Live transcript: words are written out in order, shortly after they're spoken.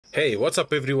Hey, what's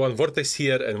up everyone, Vortex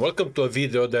here and welcome to a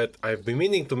video that I've been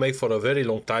meaning to make for a very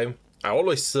long time. I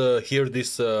always hear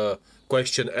this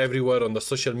question everywhere on the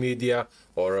social media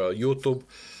or YouTube.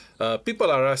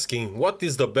 People are asking what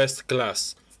is the best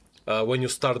class when you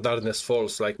start Darkness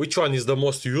Falls, like which one is the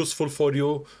most useful for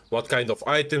you, what kind of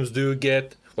items do you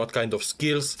get, what kind of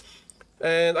skills.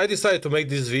 And I decided to make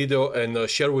this video and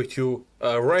share with you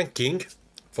a ranking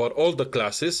for all the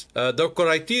classes. The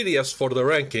criteria for the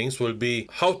rankings will be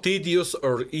how tedious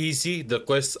or easy the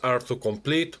quests are to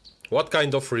complete, what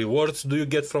kind of rewards do you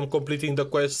get from completing the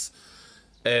quests,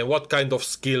 and what kind of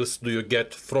skills do you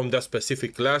get from that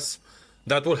specific class.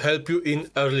 That will help you in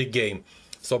early game.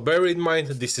 So bear in mind,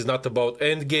 this is not about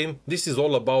end game, this is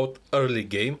all about early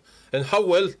game and how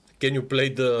well can you play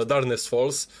the Darkness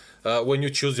Falls when you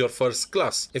choose your first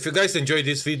class. If you guys enjoyed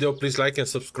this video, please like and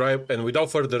subscribe, and without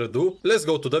further ado, let's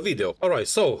go to the video. Alright,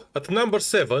 so at number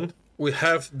 7 we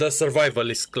have the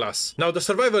survivalist class. Now the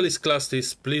survivalist class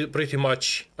is pretty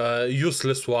much a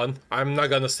useless one. I'm not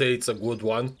gonna say it's a good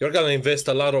one. You're gonna invest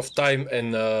a lot of time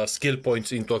and skill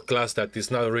points into a class that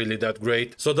is not really that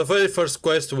great. So the very first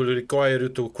quest will require you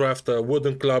to craft a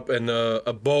wooden club and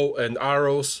a bow and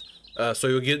arrows. So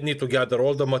you need to gather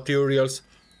all the materials.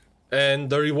 And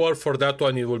the reward for that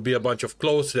one, it will be a bunch of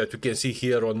clothes that you can see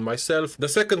here on myself. The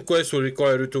second quest will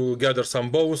require you to gather some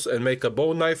bones and make a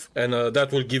bow knife, and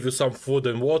that will give you some food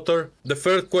and water. The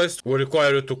third quest will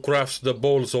require you to craft the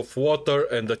bowls of water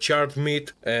and the charred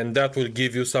meat, and that will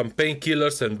give you some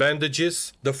painkillers and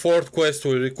bandages. The fourth quest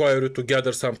will require you to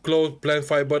gather some clothes, plant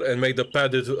fiber, and make the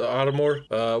padded armor,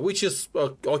 which is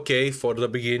okay for the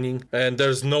beginning, and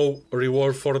there's no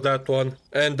reward for that one.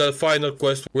 And the final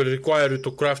quest will require you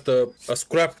to craft a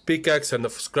scrap pickaxe and a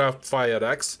scrap fire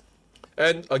axe,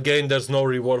 and again there's no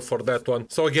reward for that one.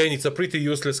 So again, it's a pretty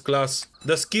useless class.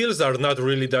 The skills are not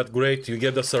really that great. You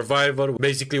get the survivor,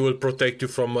 basically will protect you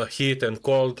from heat and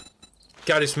cold,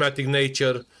 charismatic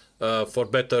nature for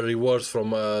better rewards from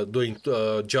doing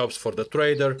jobs for the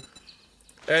trader,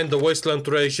 and the wasteland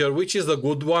treasure, which is a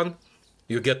good one.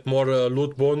 You get more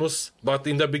loot bonus, but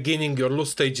in the beginning your loot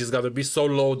stage is gonna be so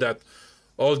low that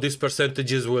all these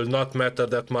percentages will not matter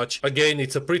that much. Again,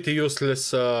 it's a pretty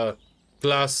useless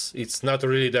class. It's not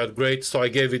really that great, so I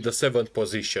gave it the 7th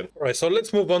position. Alright, so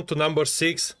let's move on to number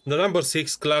 6. The number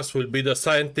 6 class will be the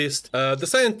scientist. The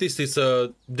scientist is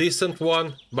a decent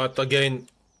one, but again,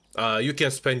 you can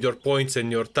spend your points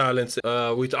and your talents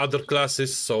with other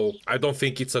classes, so I don't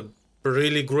think it's a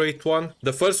really great one.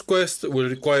 The first quest will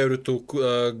require you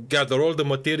to gather all the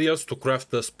materials to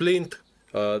craft a splint.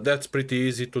 That's pretty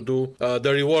easy to do.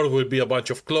 The reward will be a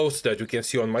bunch of clothes that you can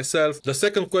see on myself. The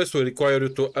second quest will require you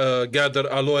to gather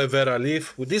aloe vera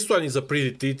leaf. This one is a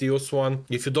pretty tedious one.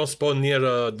 If you don't spawn near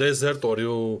a desert, or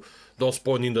you don't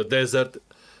spawn in the desert,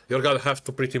 you're gonna have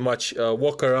to pretty much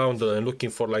walk around and looking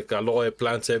for like aloe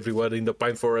plants everywhere in the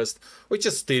pine forest, which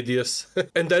is tedious.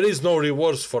 And there is no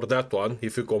rewards for that one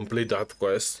if you complete that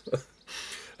quest.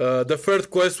 The third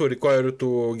quest will require you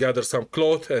to gather some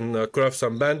cloth and craft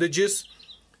some bandages,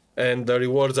 and the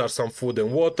rewards are some food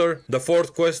and water. The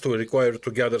fourth quest will require you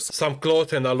to gather some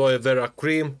cloth and aloe vera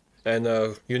cream, and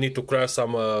you need to craft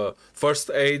some first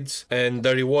aids, and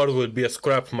the reward will be a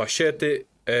scrap machete.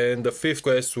 And the fifth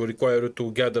quest will require you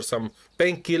to gather some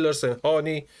painkillers and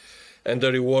honey, and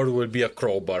the reward will be a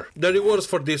crowbar. The rewards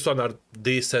for this one are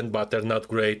decent, but they're not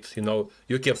great. You know,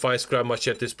 you can find scrap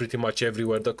machetes pretty much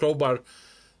everywhere. The crowbar,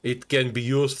 it can be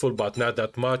useful, but not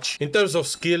that much. In terms of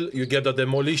skill, you get a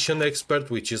demolition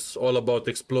expert, which is all about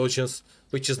explosions,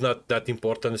 which is not that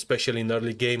important, especially in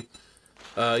early game.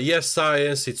 Yes,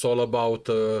 science, it's all about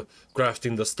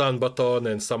crafting the stun button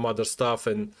and some other stuff,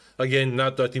 and again,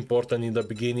 not that important in the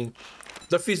beginning.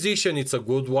 The physician, it's a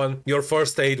good one. Your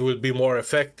first aid will be more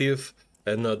effective,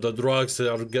 and the drugs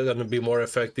are gonna be more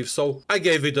effective, so I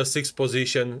gave it a 6th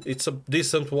position. It's a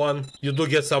decent one. You do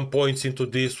get some points into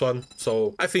this one,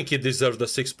 so I think it deserves the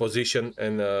 6th position.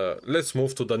 And let's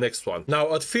move to the next one.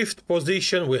 Now at 5th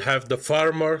position we have the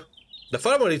farmer. The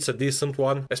farmer, it's a decent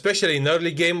one, especially in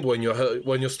early game when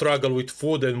you struggle with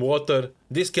food and water.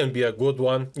 This can be a good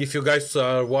one. If you guys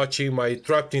are watching my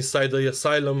Trapped Inside the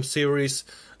Asylum series,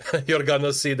 you're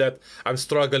gonna see that I'm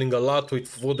struggling a lot with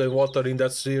food and water in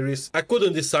that series. I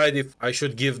couldn't decide if I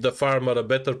should give the farmer a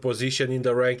better position in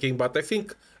the ranking, but I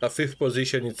think a 5th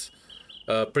position is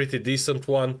a pretty decent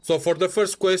one. So for the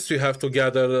first quest, you have to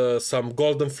gather some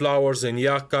golden flowers and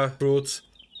yucca fruits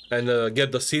and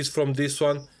get the seeds from this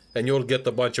one, and you'll get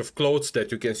a bunch of clothes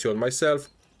that you can see on myself.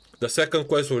 The second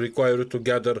quest will require you to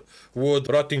gather wood,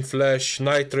 rotting flesh,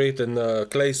 nitrate, and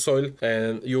clay soil,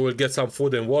 and you will get some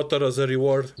food and water as a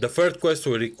reward. The third quest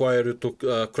will require you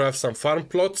to craft some farm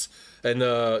plots and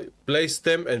place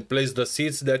them and place the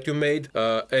seeds that you made,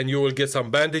 and you will get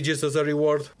some bandages as a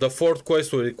reward. The fourth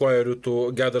quest will require you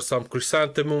to gather some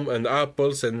chrysanthemum and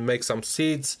apples and make some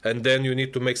seeds, and then you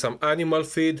need to make some animal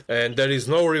feed, and there is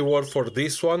no reward for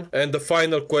this one. And the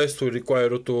final quest will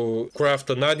require you to craft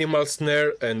an animal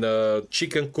snare and a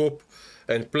chicken coop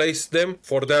and place them.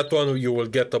 For that one you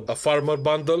will get a farmer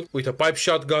bundle with a pipe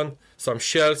shotgun, some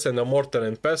shells, and a mortar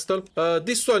and pestle.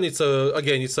 This one, it's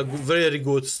a very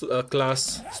good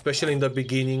class, especially in the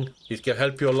beginning. It can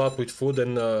help you a lot with food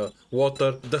and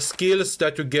water. The skills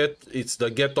that you get, it's the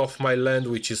get off my land,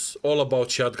 which is all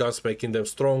about shotguns, making them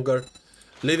stronger.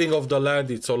 Living off the land,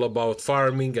 it's all about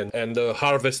farming and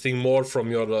harvesting more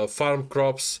from your farm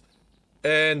crops.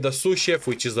 And the sous chef,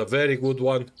 which is a very good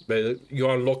one, you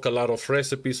unlock a lot of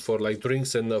recipes for like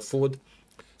drinks and food.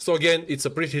 So again, it's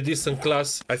a pretty decent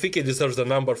class. I think it deserves the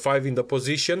number 5 in the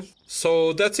position.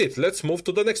 So that's it. Let's move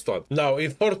to the next one. Now,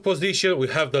 in 4th position, we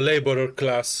have the laborer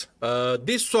class.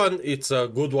 This one, it's a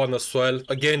good one as well.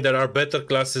 Again, there are better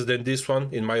classes than this one,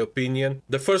 in my opinion.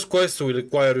 The first quest will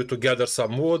require you to gather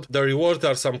some wood. The rewards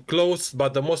are some clothes,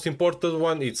 but the most important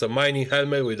one, it's a mining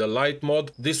helmet with a light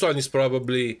mod. This one is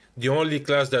probably the only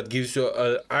class that gives you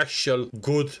an actual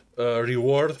good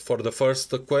reward for the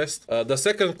first quest. The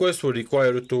second quest will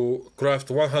require you to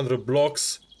craft 100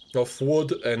 blocks of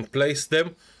wood and place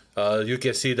them. You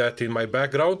can see that in my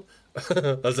background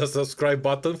as a subscribe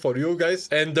button for you guys.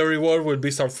 And the reward will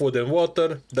be some food and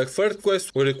water. The third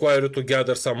quest will require you to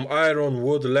gather some iron,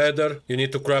 wood, leather. You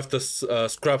need to craft a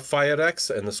scrap fire axe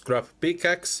and a scrap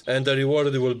pickaxe, and the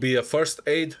reward will be a first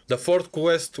aid. The fourth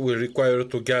quest will require you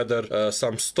to gather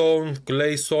some stone,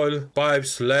 clay soil,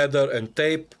 pipes, leather, and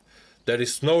tape. There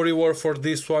is no reward for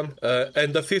this one.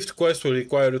 And the fifth quest will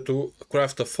require you to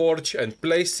craft a forge and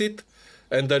place it,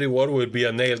 and the reward will be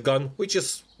a nail gun, which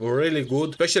is really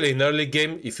good, especially in early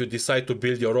game if you decide to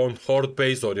build your own horde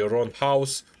base or your own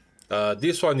house.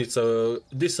 This one, it's a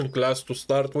decent class to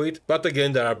start with, but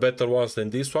again, there are better ones than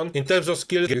this one. In terms of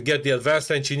skills, you get the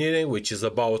advanced engineering, which is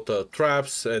about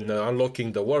traps and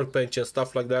unlocking the workbench and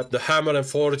stuff like that. The hammer and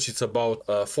forge, it's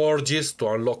about forges to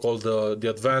unlock all the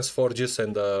advanced forges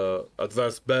and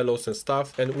advanced bellows and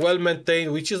stuff. And well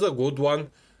maintained, which is a good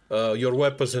one. Your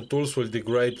weapons and tools will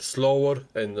degrade slower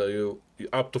and you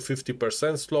up to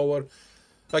 50% slower.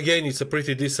 Again, it's a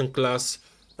pretty decent class.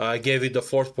 I gave it the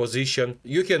 4th position.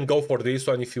 You can go for this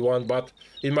one if you want, but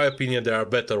in my opinion there are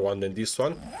better one than this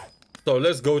one. So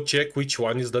let's go check which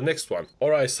one is the next one.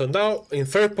 Alright, so now in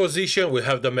 3rd position we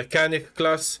have the mechanic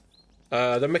class.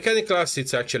 The mechanic class,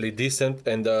 it's actually decent,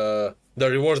 and the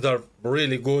rewards are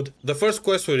really good. The first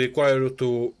quest will require you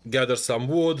to gather some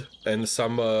wood and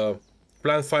some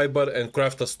plant fiber and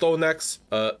craft a stone axe.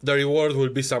 The reward will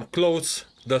be some clothes.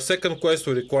 The second quest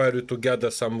will require you to gather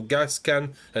some gas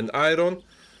can and iron,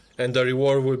 and the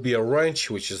reward will be a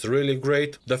wrench, which is really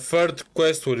great. The third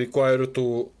quest will require you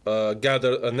to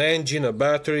gather an engine, a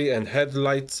battery, and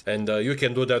headlights, and you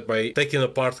can do that by taking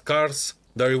apart cars.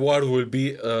 The reward will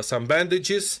be some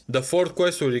bandages. The fourth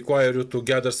quest will require you to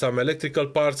gather some electrical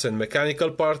parts and mechanical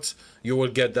parts. You will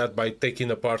get that by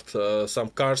taking apart some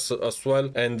cars as well.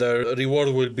 And the reward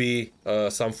will be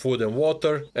some food and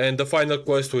water. And the final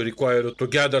quest will require you to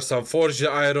gather some forged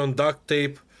iron, duct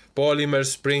tape, polymer,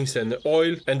 springs, and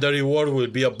oil, and the reward will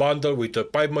be a bundle with a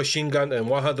pipe machine gun and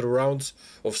 100 rounds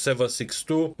of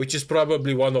 7.62, which is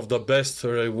probably one of the best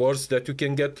rewards that you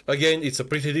can get. Again, it's a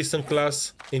pretty decent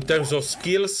class. In terms of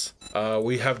skills,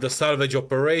 we have the salvage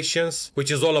operations,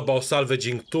 which is all about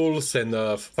salvaging tools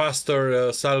and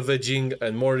faster salvaging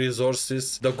and more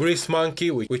resources. The grease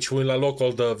monkey, which will unlock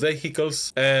all the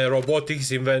vehicles, and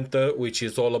robotics inventor, which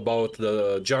is all about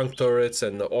the junk turrets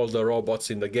and all the robots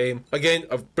in the game. Again,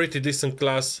 a pretty decent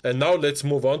class. And now let's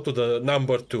move on to the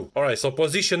number 2. Alright, so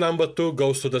position number 2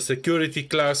 goes to the security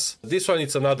class. This one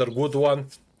is another good one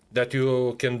that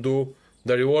you can do.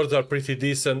 The rewards are pretty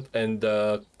decent, and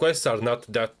the quests are not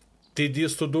that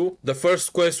tedious to do. The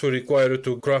first quest will require you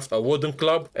to craft a wooden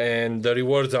club, and the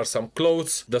rewards are some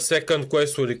clothes. The second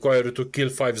quest will require you to kill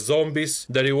 5 zombies.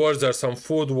 The rewards are some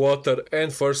food, water,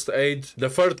 and first aid. The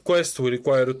third quest will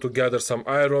require you to gather some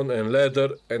iron and leather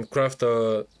and craft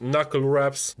knuckle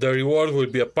wraps. The reward will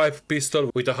be a pipe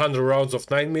pistol with 100 rounds of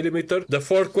 9mm. The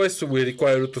fourth quest will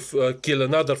require you to kill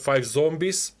another 5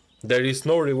 zombies. There is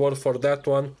no reward for that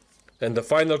one. And the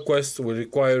final quest will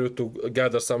require you to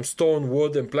gather some stone,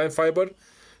 wood, and plant fiber.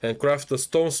 and craft a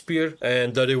stone spear,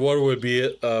 and the reward will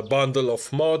be a bundle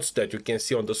of mods that you can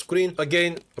see on the screen.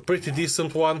 Again, a pretty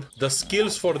decent one. The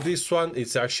skills for this one,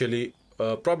 it's actually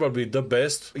probably the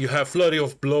best. You have flurry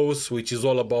of blows, which is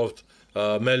all about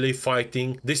melee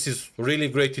fighting. This is really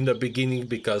great in the beginning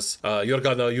because you're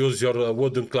gonna use your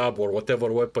wooden club or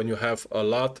whatever weapon you have a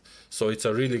lot, so it's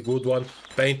a really good one.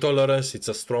 Pain tolerance, it's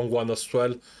a strong one as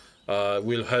well,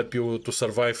 will help you to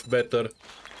survive better.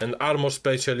 And armor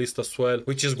specialist as well,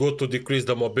 which is good to decrease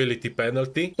the mobility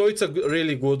penalty. So it's a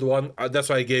really good one. That's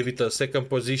why I gave it a second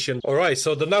position. Alright,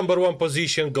 so the number one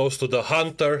position goes to the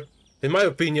hunter. In my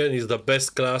opinion, is the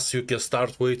best class you can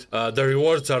start with. The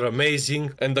rewards are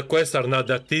amazing and the quests are not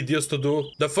that tedious to do.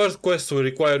 The first quest will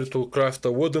require you to craft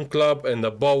a wooden club and a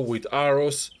bow with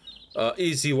arrows.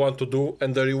 Easy one to do,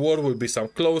 and the reward will be some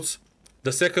clothes.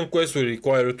 The second quest will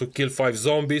require you to kill 5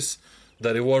 zombies.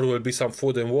 The reward will be some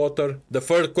food and water. The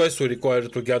third quest will require you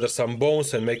to gather some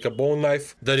bones and make a bone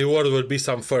knife. The reward will be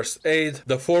some first aid.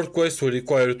 The fourth quest will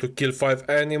require you to kill 5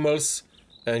 animals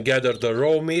and gather the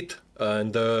raw meat.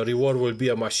 And the reward will be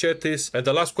a machetes. And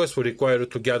the last quest will require you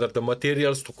to gather the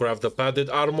materials to craft the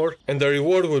padded armor. And the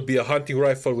reward will be a hunting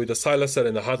rifle with a silencer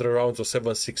and 100 rounds of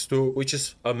 7.62, which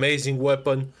is amazing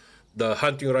weapon. The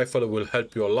hunting rifle will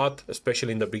help you a lot,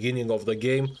 especially in the beginning of the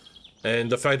game.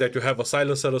 And the fact that you have a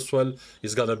silencer as well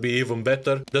is gonna be even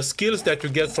better. The skills that you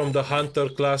get from the hunter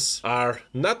class are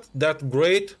not that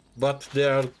great, but they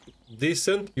are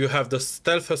decent. You have the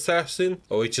stealth assassin,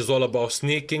 which is all about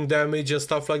sneaking damage and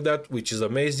stuff like that, which is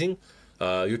amazing.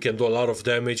 You can do a lot of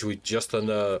damage with just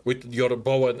with your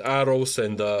bow and arrows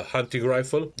and hunting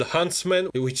rifle. The huntsman,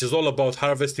 which is all about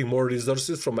harvesting more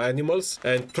resources from animals.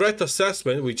 And threat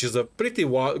assessment, which is a pretty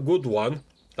good one.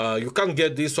 You can't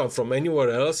get this one from anywhere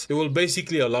else. It will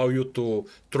basically allow you to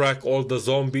track all the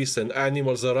zombies and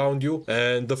animals around you,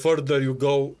 and the further you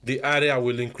go, the area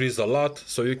will increase a lot,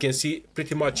 so you can see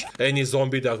pretty much any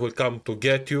zombie that will come to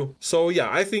get you. So yeah,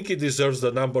 I think it deserves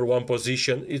the number one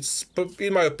position. It's,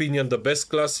 in my opinion, the best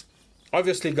class.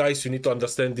 Obviously, guys, you need to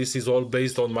understand this is all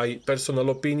based on my personal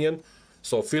opinion.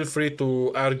 So feel free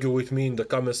to argue with me in the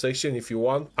comment section if you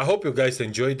want. I hope you guys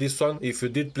enjoyed this one. If you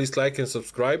did, please like and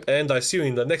subscribe. And I see you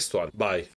in the next one. Bye.